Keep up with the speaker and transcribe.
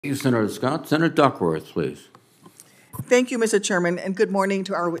Thank you, Senator Scott. Senator Duckworth, please. Thank you, Mr. Chairman, and good morning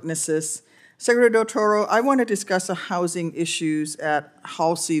to our witnesses. Secretary Del Toro, I want to discuss the housing issues at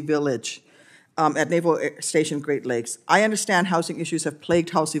Halsey Village at Naval Station, Great Lakes. I understand housing issues have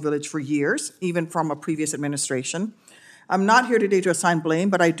plagued Halsey Village for years, even from a previous administration. I'm not here today to assign blame,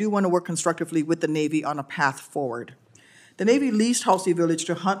 but I do want to work constructively with the Navy on a path forward. The Navy leased Halsey Village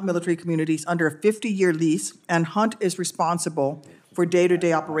to Hunt Military Communities under a 50-year lease, and Hunt is responsible for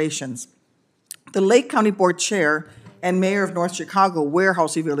day-to-day operations. The Lake County Board Chair and Mayor of North Chicago, where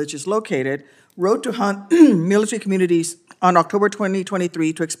Halsey Village is located, wrote to Hunt Military Communities on October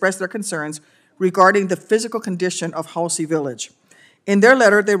 2023 to express their concerns regarding the physical condition of Halsey Village. In their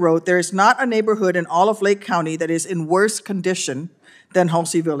letter, they wrote, "There is not a neighborhood in all of Lake County that is in worse condition than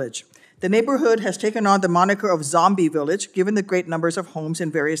Halsey Village. The neighborhood has taken on the moniker of Zombie Village, given the great numbers of homes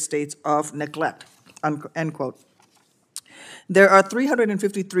in various states of neglect," end quote. There are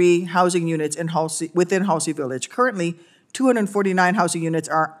 353 housing units within Halsey Village. Currently, 249 housing units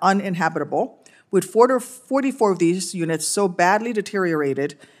are uninhabitable, with 44 of these units so badly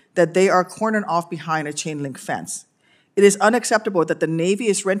deteriorated that they are cornered off behind a chain link fence. It is unacceptable that the Navy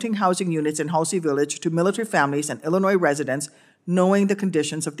is renting housing units in Halsey Village to military families and Illinois residents, knowing the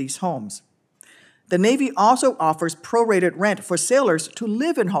conditions of these homes. The Navy also offers prorated rent for sailors to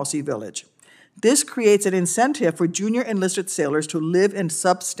live in Halsey Village. This creates an incentive for junior enlisted sailors to live in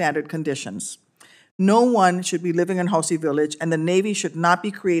substandard conditions. No one should be living in Halsey Village, and the Navy should not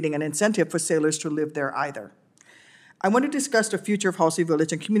be creating an incentive for sailors to live there either. I want to discuss the future of Halsey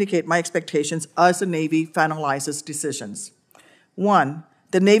Village and communicate my expectations as the Navy finalizes decisions. 1,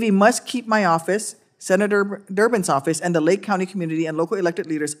 the Navy must keep my office, Senator Durbin's office, and the Lake County community and local elected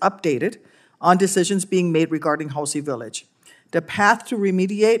leaders updated on decisions being made regarding Halsey Village. The path to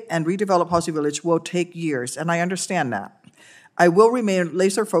remediate and redevelop Halsey Village will take years, and I understand that. I will remain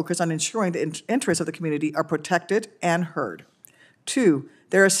laser focused on ensuring the interests of the community are protected and heard. 2,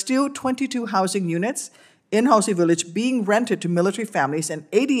 there are still 22 housing units in Halsey Village being rented to military families, and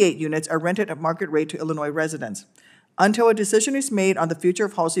 88 units are rented at market rate to Illinois residents. Until a decision is made on the future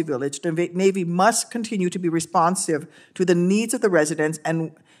of Halsey Village, the Navy must continue to be responsive to the needs of the residents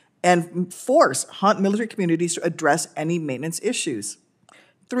and force Hunt Military Communities to address any maintenance issues.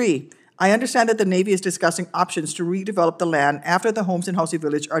 3, I understand that the Navy is discussing options to redevelop the land after the homes in Halsey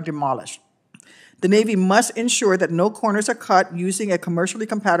Village are demolished. The Navy must ensure that no corners are cut using a commercially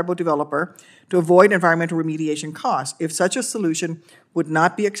compatible developer to avoid environmental remediation costs, if such a solution would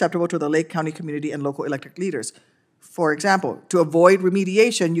not be acceptable to the Lake County community and local elected leaders. For example, to avoid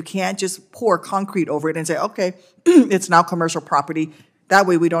remediation, you can't just pour concrete over it and say, okay, it's now commercial property. That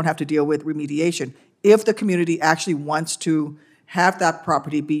way we don't have to deal with remediation. If the community actually wants to have that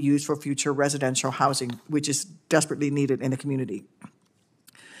property be used for future residential housing, which is desperately needed in the community.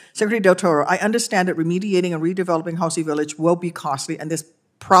 Secretary Del Toro, I understand that remediating and redeveloping Halsey Village will be costly, and this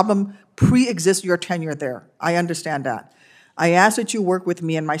problem pre-exists your tenure there. I understand that. I ask that you work with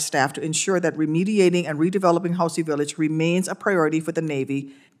me and my staff to ensure that remediating and redeveloping Halsey Village remains a priority for the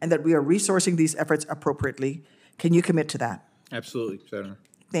Navy and that we are resourcing these efforts appropriately. Can you commit to that? Absolutely, Senator.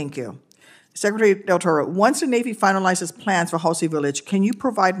 Thank you. Secretary Del Toro, once the Navy finalizes plans for Halsey Village, can you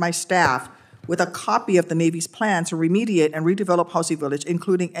provide my staff with a copy of the Navy's plans to remediate and redevelop Halsey Village,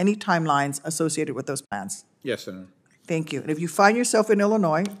 including any timelines associated with those plans? Yes, Senator. Thank you. And if you find yourself in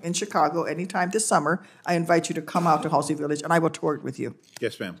Illinois, in Chicago, anytime this summer, I invite you to come out to Halsey Village, and I will tour it with you.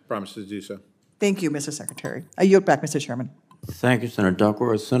 Yes, ma'am. Promise to do so. Thank you, Mr. Secretary. I yield back, Mr. Chairman. Thank you, Senator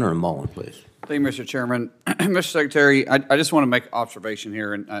Duckworth. Senator Mullen, please. Thank you, Mr. Chairman. Mr. Secretary, I just want to make an observation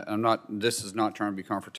here, and this is not trying to be confrontational.